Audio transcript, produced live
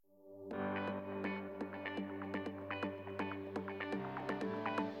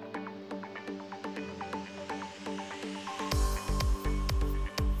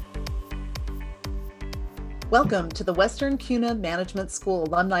Welcome to the Western CUNA Management School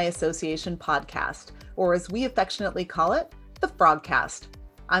Alumni Association podcast, or as we affectionately call it, the Frogcast.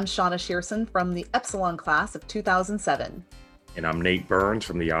 I'm Shauna Shearson from the Epsilon class of 2007. And I'm Nate Burns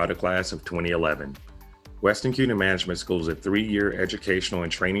from the Iota class of 2011. Western CUNA Management School is a 3-year educational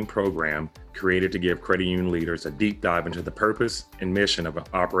and training program created to give credit union leaders a deep dive into the purpose and mission of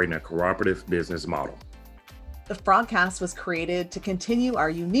operating a cooperative business model. The Frogcast was created to continue our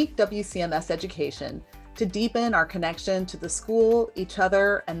unique WCMS education, to deepen our connection to the school, each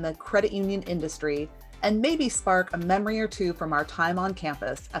other, and the credit union industry, and maybe spark a memory or two from our time on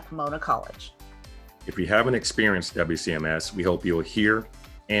campus at Pomona College. If you haven't experienced WCMS, we hope you'll hear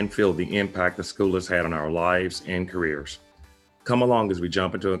and feel the impact the school has had on our lives and careers. Come along as we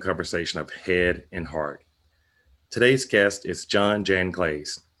jump into a conversation of head and heart. Today's guest is John Jan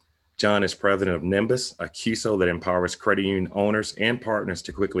Claes. John is president of Nimbus, a CUSO that empowers credit union owners and partners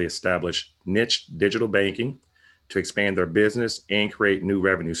to quickly establish niche digital banking, to expand their business and create new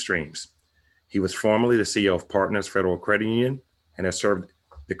revenue streams. He was formerly the CEO of Partners Federal Credit Union and has served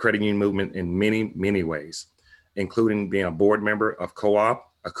the credit union movement in many ways, including being a board member of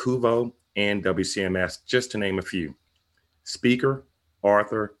Co-op, Akuvo, and WCMS, just to name a few. Speaker,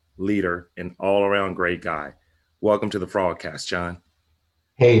 author, leader, and all-around great guy. Welcome to the Frogcast, John.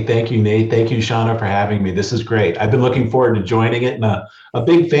 Hey, thank you, Nate. Thank you, Shauna, for having me. This is great. I've been looking forward to joining it and a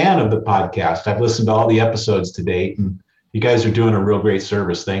big fan of the podcast. I've listened to all the episodes to date, and you guys are doing a real great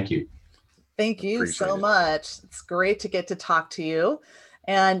service. Thank you. Thank you so much. It's great to get to talk to you.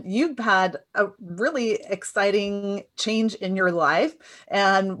 And you've had a really exciting change in your life,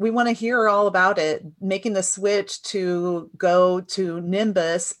 and we want to hear all about it. Making the switch to go to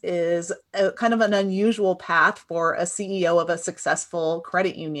Nimbus is kind of an unusual path for a CEO of a successful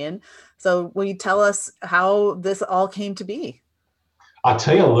credit union. So will you tell us how this all came to be? I'll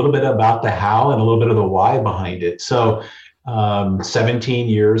tell you a little bit about the how and a little bit of the why behind it. So 17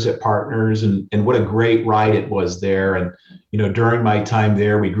 years at Partners, and what a great ride it was there. And, during my time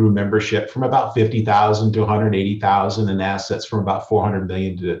there, we grew membership from about 50,000 to 180,000 and assets from about 400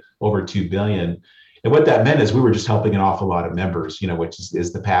 million to over 2 billion. And what that meant is we were just helping an awful lot of members, which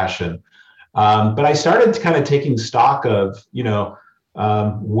is the passion. But I started kind of taking stock of,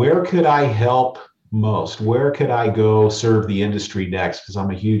 where could I help most? Where could I go serve the industry next? Because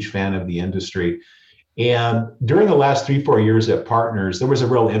I'm a huge fan of the industry. And during the last 3-4 years at Partners, there was a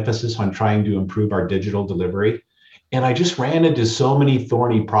real emphasis on trying to improve our digital delivery. And I just ran into so many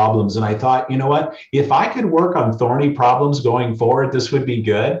thorny problems. And I thought, you know what, if I could work on thorny problems going forward, this would be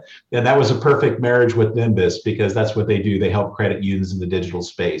good. And that was a perfect marriage with Nimbus, because that's what they do. They help credit unions in the digital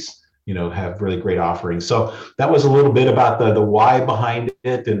space, have really great offerings. So that was a little bit about the why behind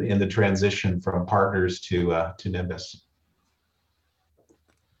it and the transition from Partners to Nimbus.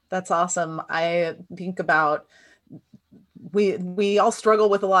 That's awesome. I think about we all struggle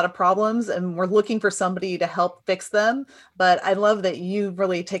with a lot of problems, and we're looking for somebody to help fix them. But I love that you've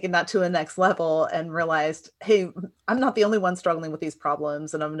really taken that to a next level and realized, hey, I'm not the only one struggling with these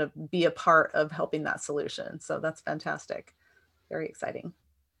problems, and I'm going to be a part of helping that solution. So that's fantastic. Very exciting.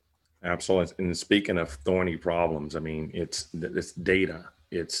 Absolutely. And speaking of thorny problems, I mean, it's data,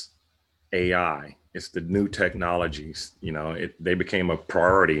 it's AI, it's the new technologies. They became a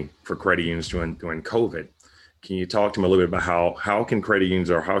priority for credit unions during COVID. Can you talk to me a little bit about how can credit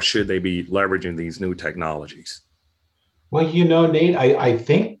unions, or how should they be leveraging these new technologies? Well, Nate, I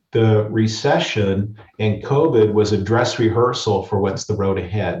think the recession and COVID was a dress rehearsal for what's the road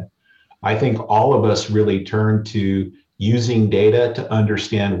ahead. I think all of us really turned to using data to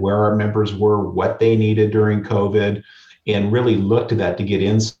understand where our members were, what they needed during COVID, and really look to that to get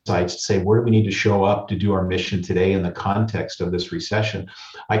insights to say, where do we need to show up to do our mission today in the context of this recession?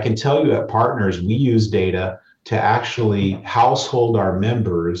 I can tell you at Partners, we use data to actually household our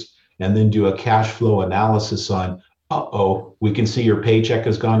members and then do a cash flow analysis on, we can see your paycheck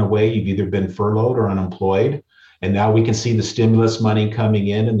has gone away. You've either been furloughed or unemployed. And now we can see the stimulus money coming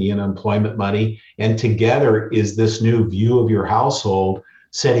in and the unemployment money. And together is this new view of your household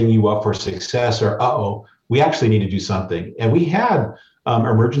setting you up for success, or, we actually need to do something. And we had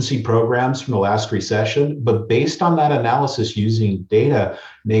emergency programs from the last recession, but based on that analysis using data,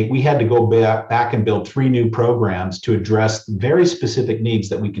 Nate, we had to go back and build 3 new programs to address very specific needs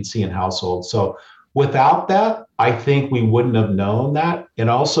that we could see in households. So without that, I think we wouldn't have known that. And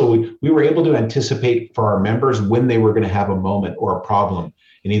also we were able to anticipate for our members when they were going to have a moment or a problem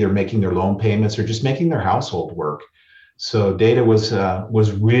in either making their loan payments or just making their household work. So data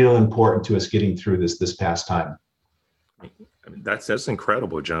was real important to us getting through this past time. That's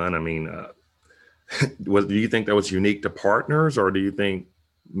incredible, John. I mean, do you think that was unique to Partners, or do you think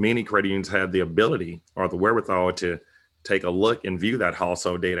many credit unions have the ability or the wherewithal to take a look and view that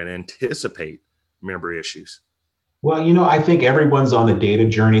household data and anticipate member issues? Well, I think everyone's on the data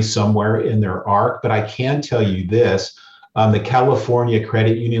journey somewhere in their arc, but I can tell you this. The California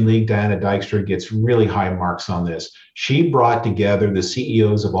Credit Union League, Diana Dykstra, gets really high marks on this. She brought together the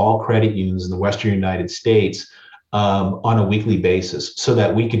CEOs of all credit unions in the Western United States on a weekly basis so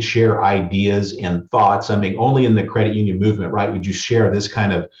that we could share ideas and thoughts. I mean, only in the credit union movement, right, would you share this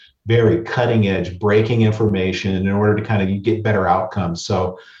kind of very cutting edge, breaking information in order to kind of get better outcomes.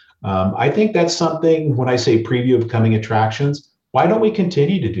 So I think that's something, when I say preview of coming attractions, why don't we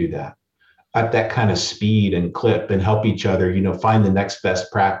continue to do that at that kind of speed and clip and help each other, find the next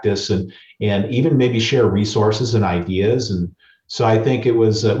best practice and even maybe share resources and ideas. And so I think it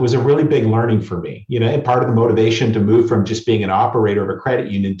was a really big learning for me, and part of the motivation to move from just being an operator of a credit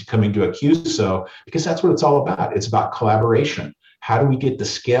union to coming to a CUSO, because that's what it's all about. It's about collaboration. How do we get the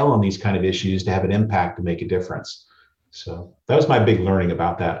scale on these kind of issues to have an impact, to make a difference? So that was my big learning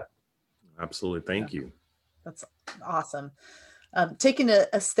about that. Absolutely. Thank you. That's awesome. Taking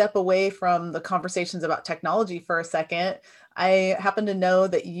a step away from the conversations about technology for a second, I happen to know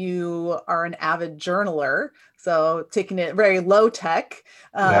that you are an avid journaler, so taking it very low tech.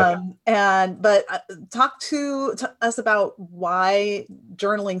 But talk to us about why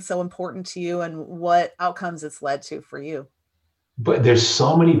journaling is so important to you and what outcomes it's led to for you. But there's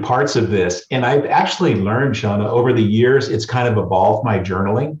so many parts of this, and I've actually learned, Shauna, over the years, it's kind of evolved my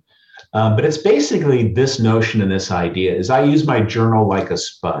journaling. But it's basically this notion and this idea is I use my journal like a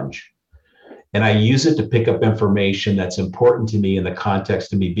sponge, and I use it to pick up information that's important to me in the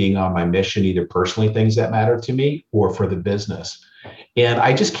context of me being on my mission, either personally, things that matter to me, or for the business. And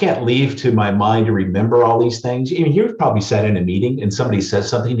I just can't leave to my mind to remember all these things. You've probably sat in a meeting and somebody says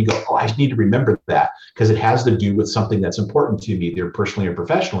something and you go, oh, I need to remember that because it has to do with something that's important to me, either personally or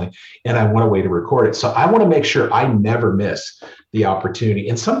professionally. And I want a way to record it. So I want to make sure I never miss the opportunity.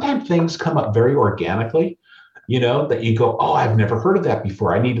 And sometimes things come up very organically, that you go, oh, I've never heard of that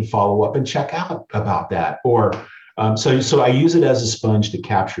before. I need to follow up and check out about that. Or so I use it as a sponge to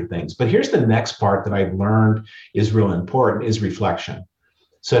capture things. But here's the next part that I've learned is real important, is reflection.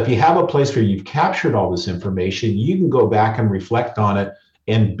 So if you have a place where you've captured all this information, you can go back and reflect on it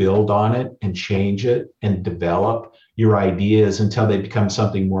and build on it and change it and develop your ideas until they become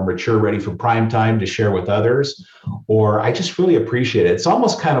something more mature, ready for prime time to share with others. Or I just really appreciate it. It's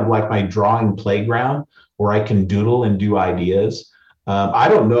almost kind of like my drawing playground where I can doodle and do ideas. I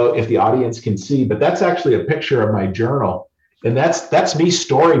don't know if the audience can see, but that's actually a picture of my journal. And that's me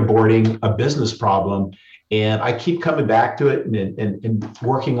storyboarding a business problem. And I keep coming back to it and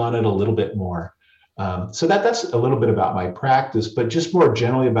working on it a little bit more. So that's a little bit about my practice, but just more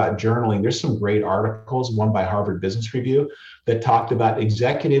generally about journaling. There's some great articles, one by Harvard Business Review, that talked about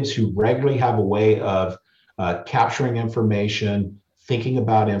executives who regularly have a way of capturing information, thinking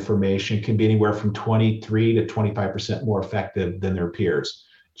about information, can be anywhere from 23 to 25% more effective than their peers,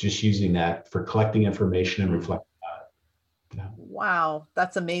 just using that for collecting information and reflecting on it. Yeah. Wow,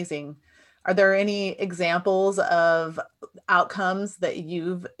 that's amazing. Are there any examples of outcomes that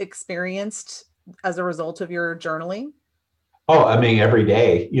you've experienced as a result of your journaling? Oh, I mean, every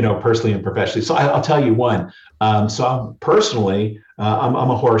day, personally and professionally. So I'll tell you one. So I'm personally, I'm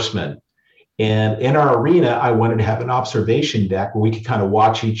a horseman. And in our arena, I wanted to have an observation deck where we could kind of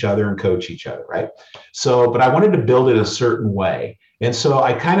watch each other and coach each other, right? So, but I wanted to build it a certain way. And so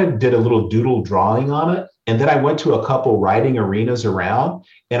I kind of did a little doodle drawing on it. And then I went to a couple riding arenas around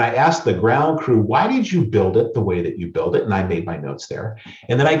and I asked the ground crew, why did you build it the way that you build it? And I made my notes there.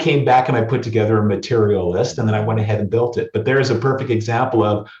 And then I came back and I put together a material list and then I went ahead and built it. But there's a perfect example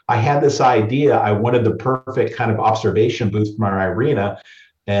of, I had this idea. I wanted the perfect kind of observation booth for my arena,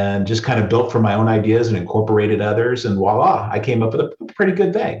 and just kind of built from my own ideas and incorporated others. And voila, I came up with a pretty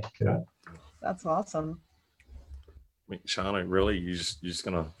good thing. That's awesome. I mean, Shauna, really, you're just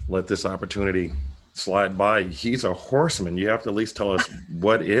going to let this opportunity slide by? He's a horseman. You have to at least tell us,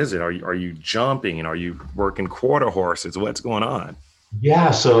 what is it? Are you jumping, and are you working quarter horses? What's going on?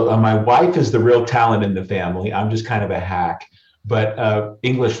 Yeah. So my wife is the real talent in the family. I'm just kind of a hack, but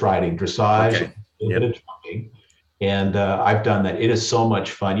English riding, dressage, Okay. a bit of jumping. And I've done that. It is so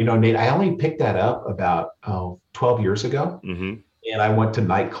much fun. Nate, I only picked that up about 12 years ago. Mm-hmm. And I went to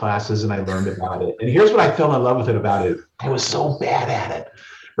night classes and I learned about it. And here's what I fell in love with it about it. I was so bad at it,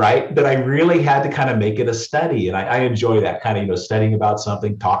 right? That I really had to kind of make it a study. And I enjoy that kind of, studying about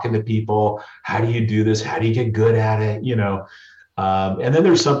something, talking to people. How do you do this? How do you get good at it? And then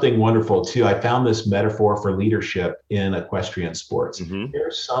there's something wonderful too. I found this metaphor for leadership in equestrian sports. Mm-hmm.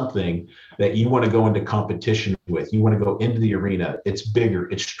 There's something that you want to go into competition with. You want to go into the arena. It's bigger,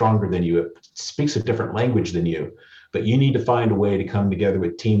 it's stronger than you. It speaks a different language than you. But you need to find a way to come together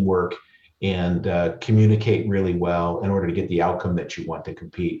with teamwork and communicate really well in order to get the outcome that you want to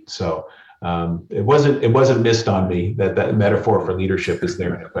compete. So it wasn't missed on me that metaphor for leadership is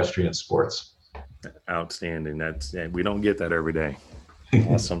there in equestrian sports. Outstanding. We don't get that every day.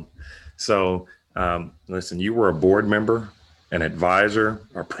 Awesome. So listen, you were a board member, an advisor,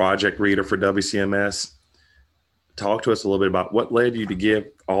 a project leader for WCMS. Talk to us a little bit about what led you to give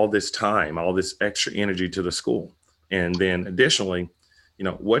all this time, all this extra energy to the school. And then additionally,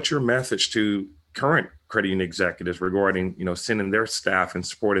 what's your message to current credit union executives regarding, sending their staff and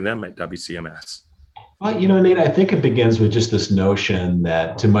supporting them at WCMS? Well, Nate, I think it begins with just this notion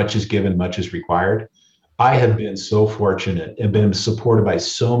that too much is given, much is required. I have been so fortunate and been supported by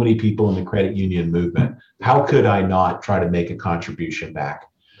so many people in the credit union movement. How could I not try to make a contribution back?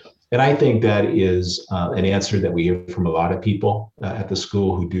 And I think that is an answer that we hear from a lot of people at the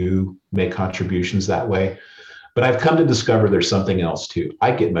school who do make contributions that way. But I've come to discover there's something else too.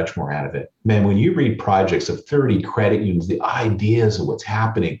 I get much more out of it. Man, when you read projects of 30 credit unions, the ideas of what's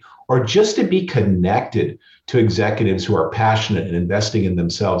happening, or just to be connected to executives who are passionate and investing in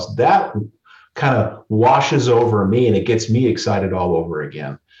themselves, that kind of washes over me and it gets me excited all over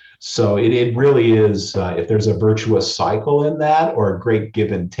again. So it really is, if there's a virtuous cycle in that or a great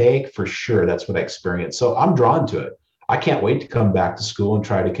give and take, for sure, that's what I experience. So I'm drawn to it. I can't wait to come back to school and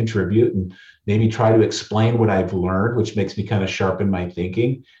try to contribute and maybe try to explain what I've learned, which makes me kind of sharpen my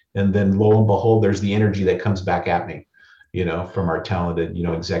thinking. And then lo and behold, there's the energy that comes back at me, from our talented,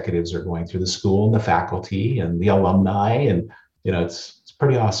 executives are going through the school and the faculty and the alumni. And, it's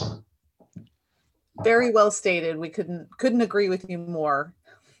pretty awesome. Very well stated. We couldn't agree with you more.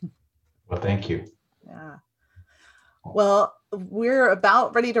 Well, thank you. Yeah. Well, we're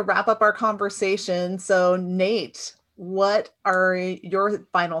about ready to wrap up our conversation. So Nate, what are your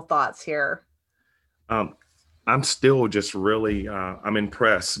final thoughts here? I'm still just really, I'm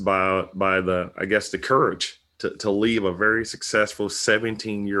impressed by the courage to leave a very successful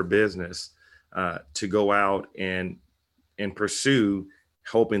 17-year business to go out and pursue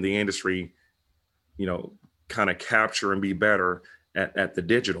helping the industry, kind of capture and be better at the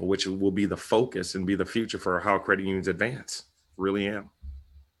digital, which will be the focus and be the future for how credit unions advance. Really am.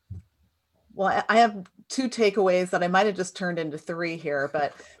 Well, I have two takeaways that I might have just turned into three here,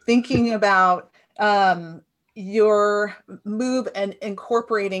 but thinking about your move and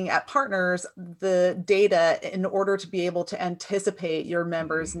incorporating at Partners the data in order to be able to anticipate your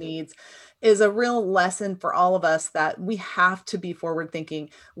members' needs is a real lesson for all of us that we have to be forward thinking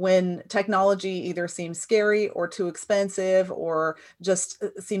when technology either seems scary or too expensive or just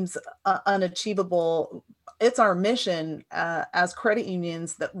seems unachievable. It's our mission as credit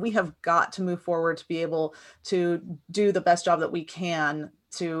unions that we have got to move forward to be able to do the best job that we can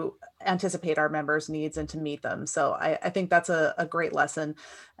to anticipate our members' needs and to meet them. So I think that's a great lesson.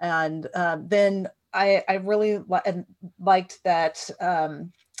 And then I really liked that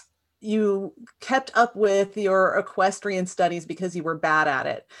you kept up with your equestrian studies because you were bad at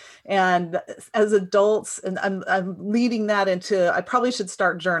it. And as adults, and I'm leading that into, I probably should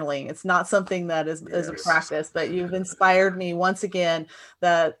start journaling. It's not something that is a practice, but you've inspired me once again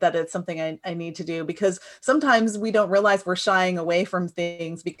that it's something I need to do, because sometimes we don't realize we're shying away from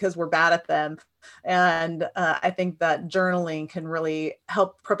things because we're bad at them. And I think that journaling can really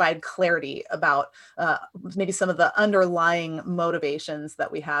help provide clarity about maybe some of the underlying motivations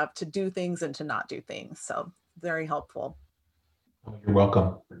that we have to do things and to not do things. So very helpful. You're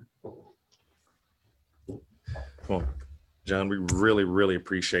welcome. Well, John, we really, really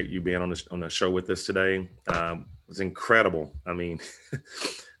appreciate you being on the show with us today. It was incredible. I mean,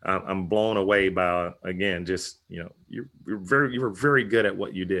 I'm blown away by, again, just, you were very good at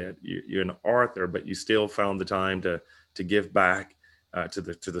what you did. You're an author, but you still found the time to give back to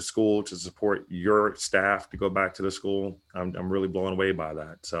the school, to support your staff, to go back to the school. I'm really blown away by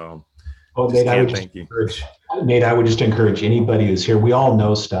that. So, Nate, I would just encourage anybody who's here. We all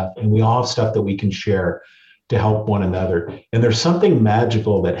know stuff, and we all have stuff that we can share to help one another. And there's something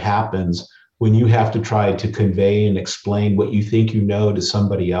magical that happens when you have to try to convey and explain what you think you know to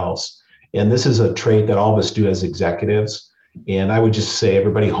somebody else. And this is a trait that all of us do as executives. And I would just say,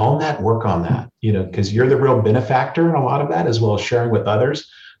 everybody, hone that, work on that, because you're the real benefactor in a lot of that, as well as sharing with others.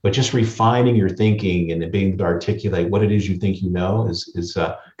 But just refining your thinking and being able to articulate what it is you think you know is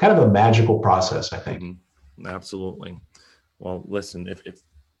kind of a magical process, I think. Mm-hmm. Absolutely. Well, listen, if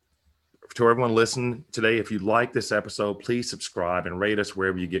To everyone listening today, if you like this episode, please subscribe and rate us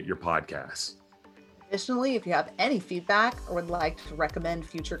wherever you get your podcasts. Additionally, if you have any feedback or would like to recommend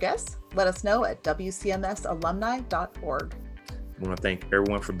future guests, let us know at wcmsalumni.org. I want to thank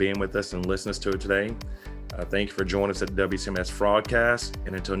everyone for being with us and listening to it today. Thank you for joining us at the WCMS Fraudcast.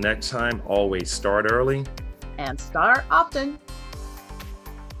 And until next time, always start early and start often.